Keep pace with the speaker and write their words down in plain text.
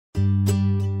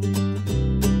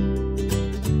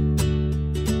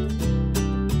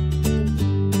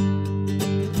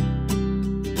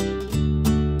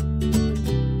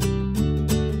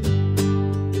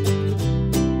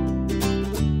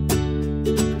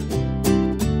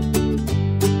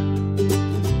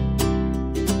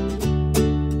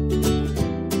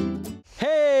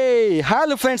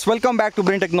Hello friends, welcome back to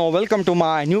BrinTechno. Welcome to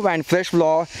my new and fresh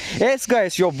vlog. Yes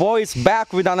guys, your boy is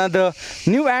back with another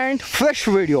new and fresh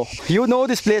video. You know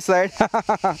this place, right?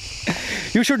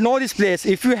 You should know this place.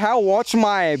 If you have watched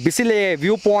my Bisle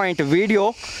viewpoint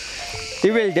video,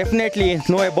 you will definitely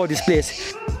know about this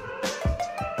place.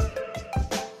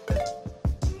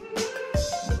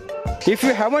 If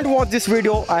you haven't watched this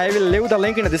video, I will leave the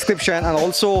link in the description and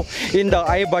also in the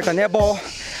I button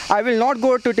above. I will not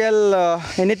go to tell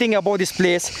anything about this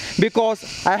place because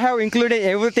I have included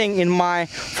everything in my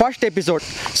first episode.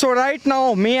 So right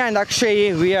now, me and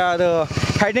Akshay, we are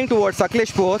heading towards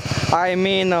Sakleshpur. I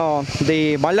mean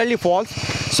the Mallalli Falls.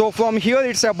 So from here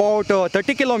it's about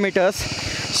 30 kilometers.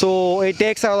 So it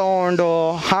takes around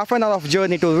half an hour of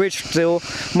journey to reach to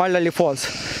Mallalli Falls.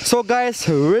 So guys,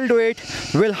 we'll do it,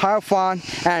 we'll have fun,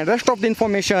 and rest of the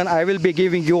information I will be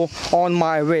giving you on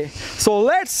my way. So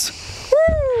let's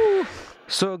woo!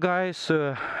 So guys,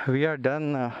 we are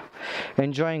done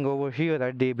enjoying over here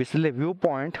at the Bisle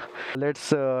viewpoint.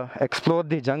 Let's explore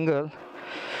the jungle.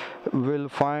 We'll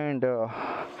find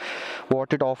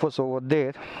what it offers over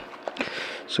there.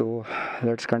 So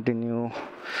let's continue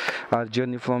our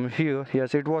journey from here.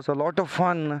 Yes, it was a lot of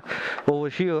fun over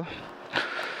here,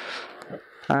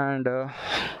 and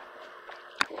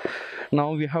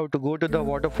now we have to go to the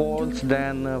waterfalls.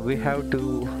 Then we have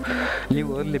to leave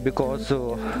early because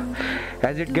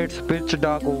as it gets pitch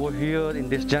dark over here in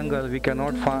this jungle, we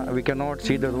cannot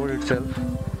see the road itself.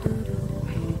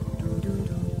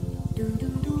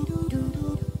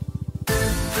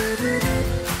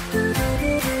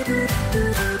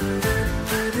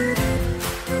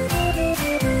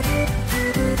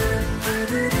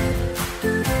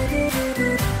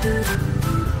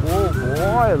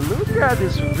 Boy, look at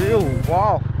this view.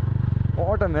 Wow,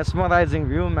 what a mesmerizing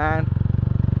view, man.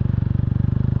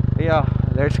 Yeah,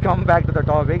 let's come back to the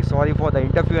topic. Sorry for the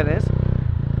interference.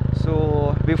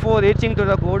 So before reaching to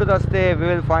the Kumaradhara, we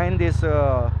will find this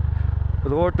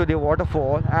road to the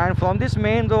waterfall, and from this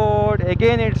main road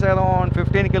again it's around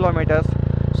 15 kilometers.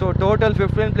 So total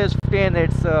 15 plus 15,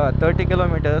 it's 30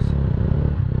 kilometers.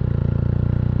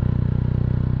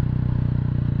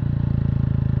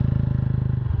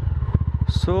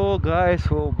 So guys,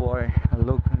 oh boy,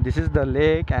 look, this is the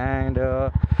lake, and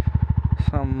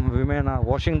some women are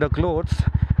washing the clothes,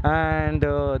 and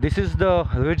this is the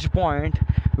ridge point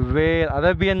where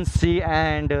Arabian Sea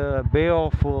and Bay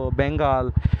of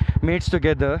Bengal meets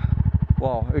together.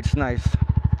 Wow, it's nice.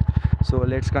 So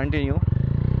let's continue.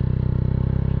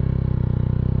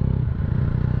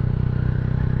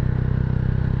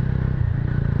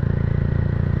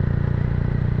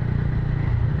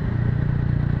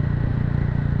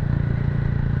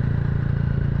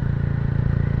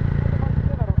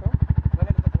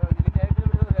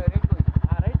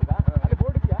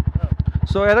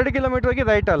 So 2 kilometer ki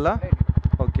right alla?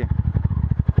 Okay.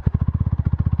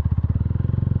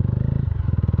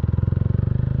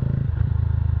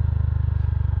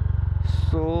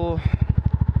 So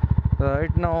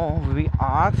right now we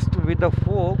asked with the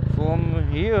folk from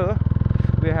here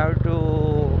we have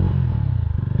to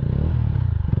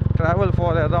travel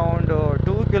for around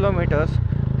 2 kilometers.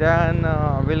 Then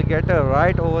we'll get a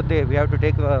right over there. We have to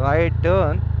take a right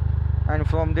turn, and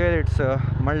from there it's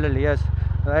Mallalli. Yes.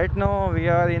 Right now we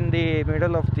are in the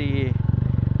middle of the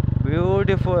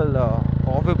beautiful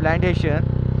coffee plantation.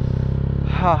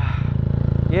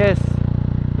 Yes,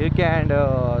 you can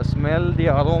smell the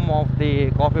aroma of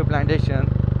the coffee plantation.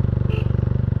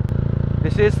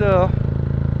 This is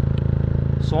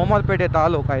Somarpete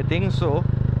Taluk, I think so,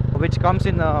 which comes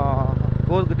in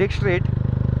Coorg district.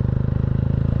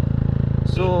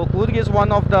 So Coorg is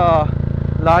one of the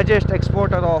largest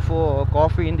exporter of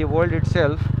coffee in the world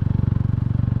itself.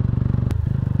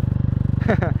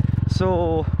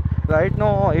 So right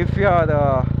now if you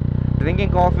are drinking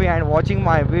coffee and watching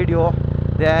my video,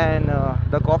 then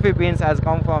the coffee beans has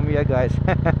come from here, guys.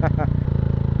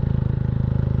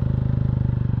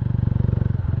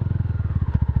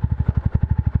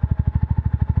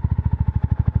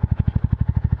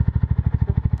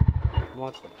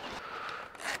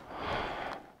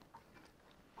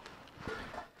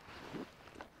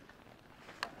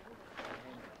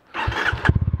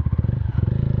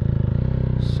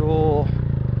 So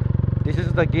this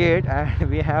is the gate, and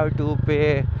we have to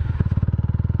pay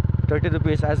 30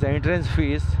 rupees as the entrance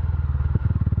fees.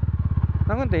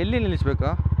 Oh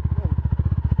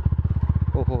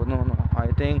no,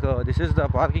 I think this is the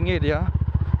parking area.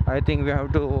 I think we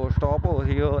have to stop over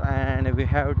here and we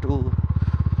have to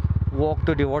walk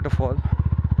to the waterfall.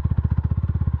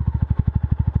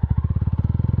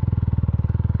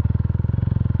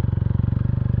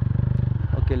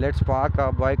 Okay, and let's park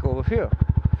our bike over here.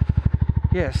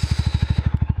 Yes.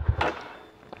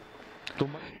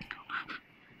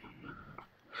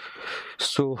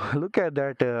 So look at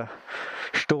that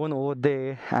stone over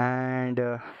there, and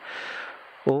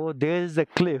oh, there is a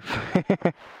cliff.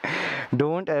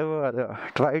 Don't ever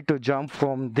try to jump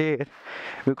from there,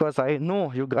 because I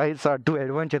know you guys are too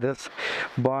adventurous,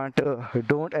 but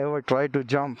don't ever try to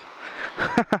jump.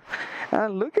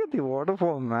 And look at the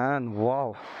waterfall, man.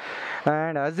 Wow.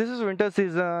 And as this is winter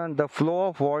season, the flow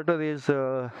of water is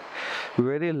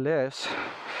very less,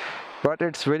 but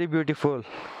it's very beautiful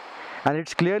and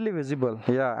it's clearly visible.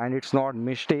 Yeah, and it's not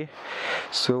misty,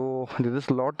 so there is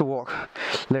a lot to walk.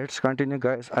 Let's continue,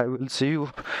 guys. I will see you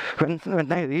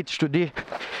when I reach to the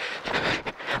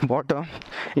bottom.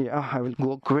 Yeah, I will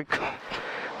go quick.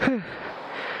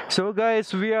 So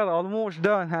guys, we are almost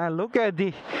done, and look at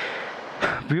the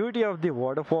beauty of the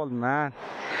waterfall, man.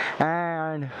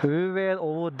 And we were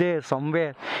over there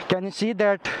somewhere. Can you see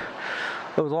that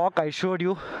rock I showed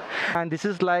you? And this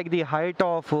is like the height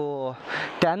of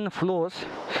 10 floors,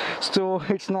 so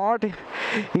it's not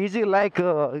easy like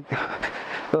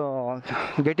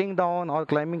getting down or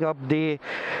climbing up the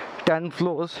 10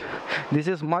 floors. This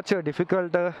is much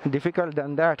difficult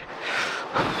than that.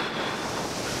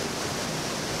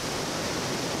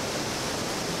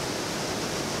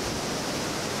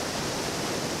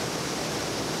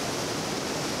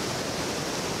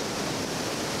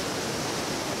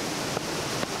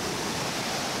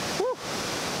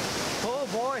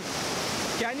 Boy,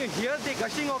 can you hear the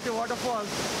gushing of the waterfall?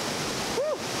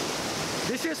 Woo!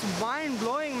 This is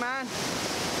mind-blowing, man.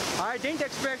 I didn't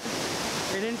expect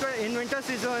in winter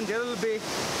season there will be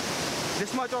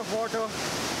this much of water,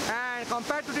 and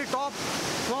compared to the top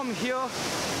from here,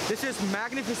 this is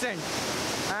magnificent.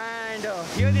 And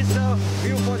here is the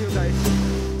view for you guys.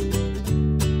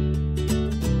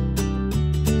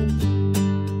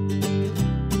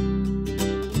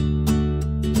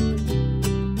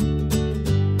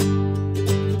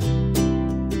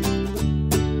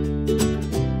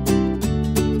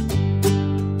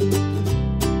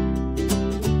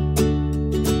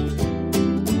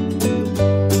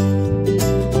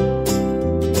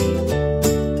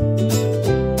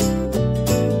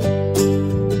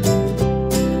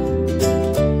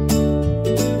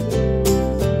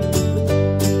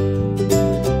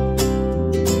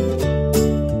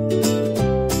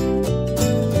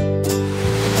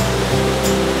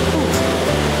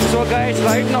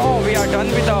 Right now we are done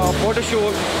with the photo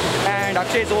shoot, and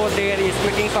Akshay is over there, is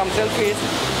clicking some selfies,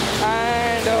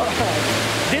 and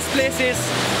this place is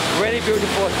very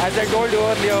beautiful, as I told you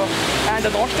earlier, and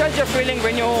the nostalgia feeling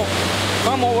when you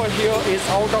come over here is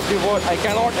out of the world. I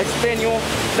cannot explain you.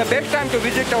 The best time to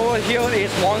visit over here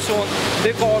is monsoon,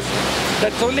 because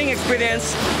the thrilling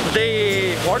experience,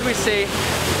 the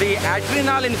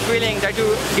adrenaline feeling that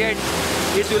you get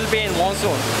will be in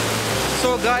monsoon.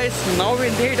 So guys, now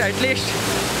we need at least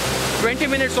 20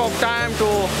 minutes of time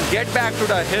to get back to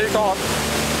the hilltop.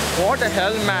 What a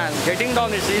hell, man. Getting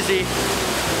down is easy.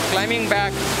 Climbing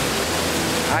back,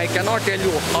 I cannot tell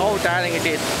you how tiring it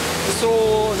is.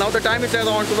 So now the time is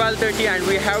around 12:30 and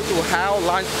we have to have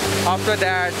lunch. After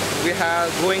that, we are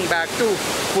going back to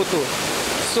Puttur.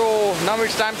 So now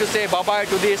it's time to say bye-bye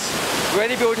to this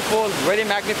very beautiful, very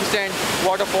magnificent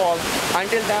waterfall.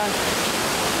 Until then,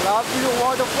 love you,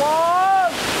 waterfall!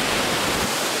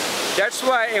 That's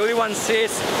why everyone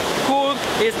says Coorg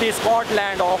is the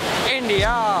Scotland of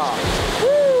India.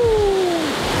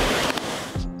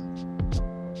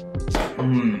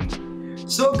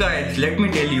 So guys, let me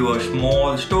tell you a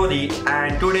small story,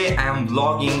 and today I am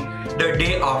vlogging the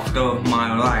day after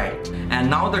my ride. And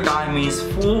now the time is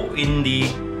 4 in the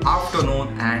afternoon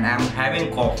and I am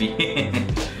having coffee.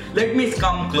 Let me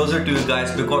come closer to you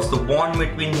guys, because the bond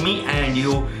between me and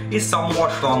you is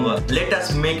somewhat stronger. Let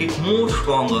us make it more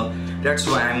stronger. That's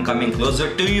why I am coming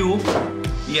closer to you.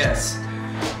 Yes.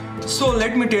 So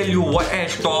let me tell you why I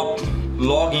stopped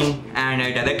vlogging and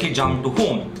I directly jumped to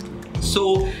home.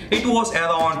 So it was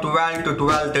around 12 to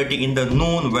 12:30 in the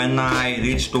noon when I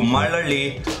reached to Mallalli.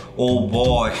 Oh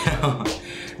boy,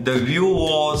 the view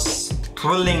was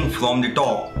thrilling from the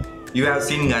top. You have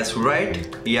seen, guys, right?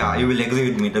 Yeah, you will agree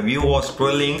with me. The view was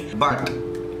thrilling, but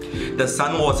the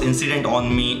sun was incident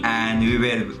on me and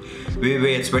we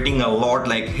were sweating a lot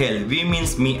like hell. We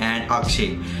means me and Akshay,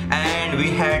 and we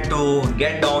had to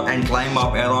get down and climb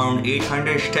up around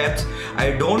 800 steps.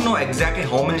 I don't know exactly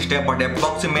how many steps, but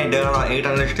approximately there are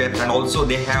 800 steps, and also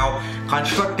they have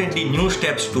constructed the new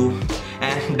steps too,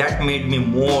 and that made me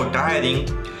more tiring.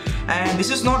 And this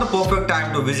is not a perfect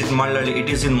time to visit Mallalli. It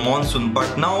is in monsoon,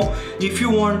 but now if you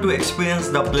want to experience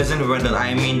the pleasant weather,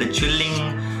 I mean the chilling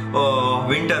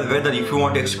winter weather, if you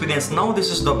want to experience, now this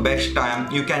is the best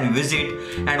time you can visit.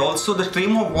 And also the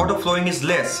stream of water flowing is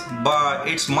less, but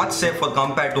it's much safer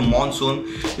compared to monsoon.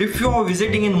 If you are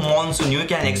visiting in monsoon, you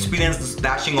can experience the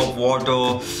splashing of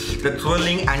water, the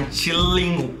thrilling and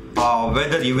chilling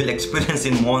weather you will experience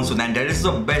in monsoon, and that is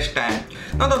the best time.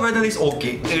 Now the weather is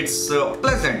okay, it's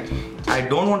pleasant. I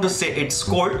don't want to say it's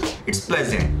cold, it's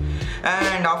pleasant.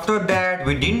 And after that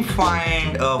we didn't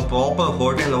find a proper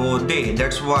hotel over there.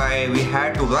 That's why we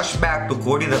had to rush back to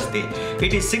Kumaradhara.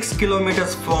 It is 6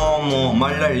 kilometers from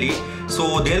Mallalli.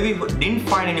 So there we didn't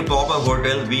find any proper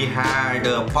hotel. We had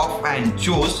puff and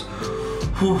juice.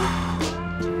 Whew.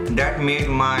 That made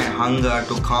my hunger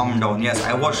to calm down. Yes,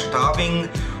 I was starving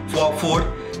for food,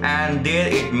 and there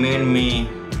it made me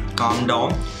calm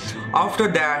down. After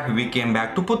that we came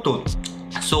back to Puttur.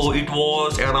 So it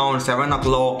was around 7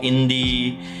 o'clock in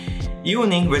the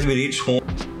evening when we reached home.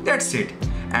 That's it.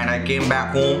 And I came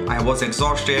back home. I was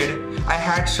exhausted. I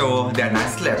had shower, then I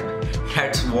slept.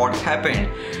 That's what happened.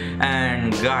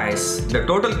 And guys, the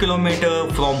total kilometer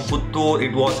from Puttur,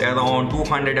 it was around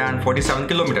 247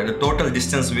 kilometers, the total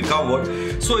distance we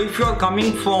covered. So if you are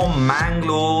coming from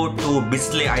Mangalore to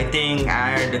Bisle, I think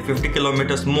add 50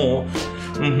 kilometers more,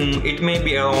 it may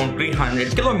be around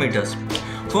 300 kilometers.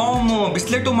 From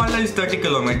Bisle to Mallalli is 30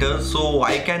 kilometers, so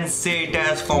I can say it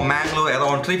as from Mangalore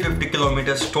around 350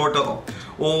 kilometers total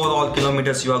overall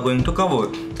kilometers you are going to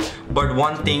cover. But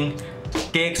one thing,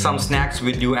 take some snacks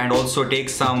with you, and also take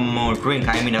some drink,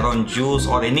 I mean around juice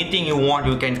or anything you want,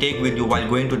 you can take with you while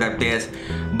going to that place.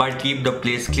 But keep the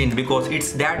place clean because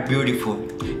it's that beautiful.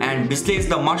 And Bisle is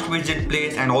the must visit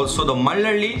place, and also the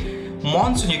Mallalli,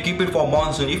 monsoon, you keep it for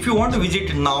monsoon. If you want to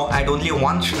visit it now at only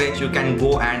one stretch, you can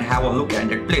go and have a look at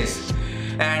that place.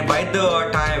 And by the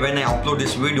time when I upload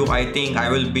this video, I think I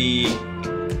will be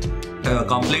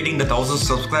completing the 1000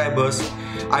 subscribers.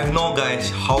 I know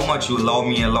guys how much you love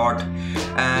me a lot,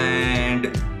 and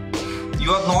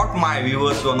you are not my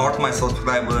viewers, you are not my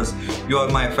subscribers, you are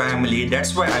my family.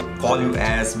 That's why I call you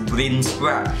as Brin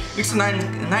Square. It's a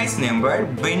nice name, right?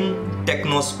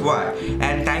 BrinTechno Square.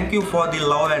 And thank you for the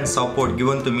love and support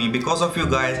given to me. Because of you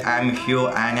guys, I'm here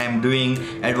and I'm doing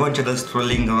adventurous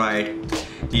thrilling ride.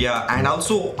 Yeah, and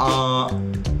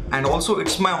also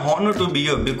it's my honor to be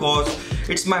here because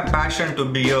it's my passion to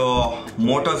be a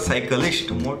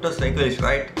motorcyclist,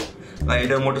 right?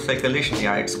 Rider, motorcyclist,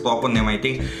 yeah, it's proper name I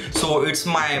think. So it's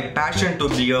my passion to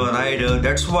be a rider.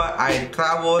 That's why I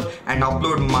travel and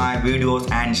upload my videos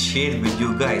and share with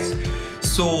you guys.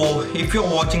 So if you're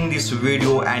watching this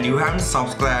video and you haven't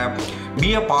subscribed,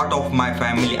 be a part of my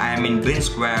family. I am in Brin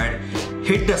Squad.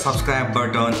 Hit the subscribe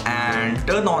button and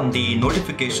turn on the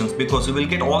notifications because you will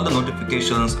get all the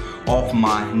notifications of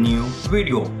my new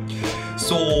video.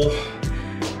 So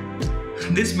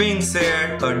this being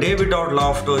said, a day without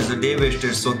laughter is a day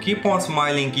wasted. So keep on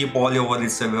smiling, keep all your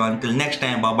worries away. Until next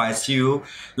time, bye bye, see you.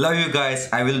 Love you guys.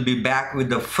 I will be back with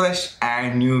the fresh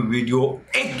and new video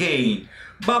again.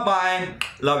 Bye bye.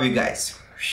 Love you guys.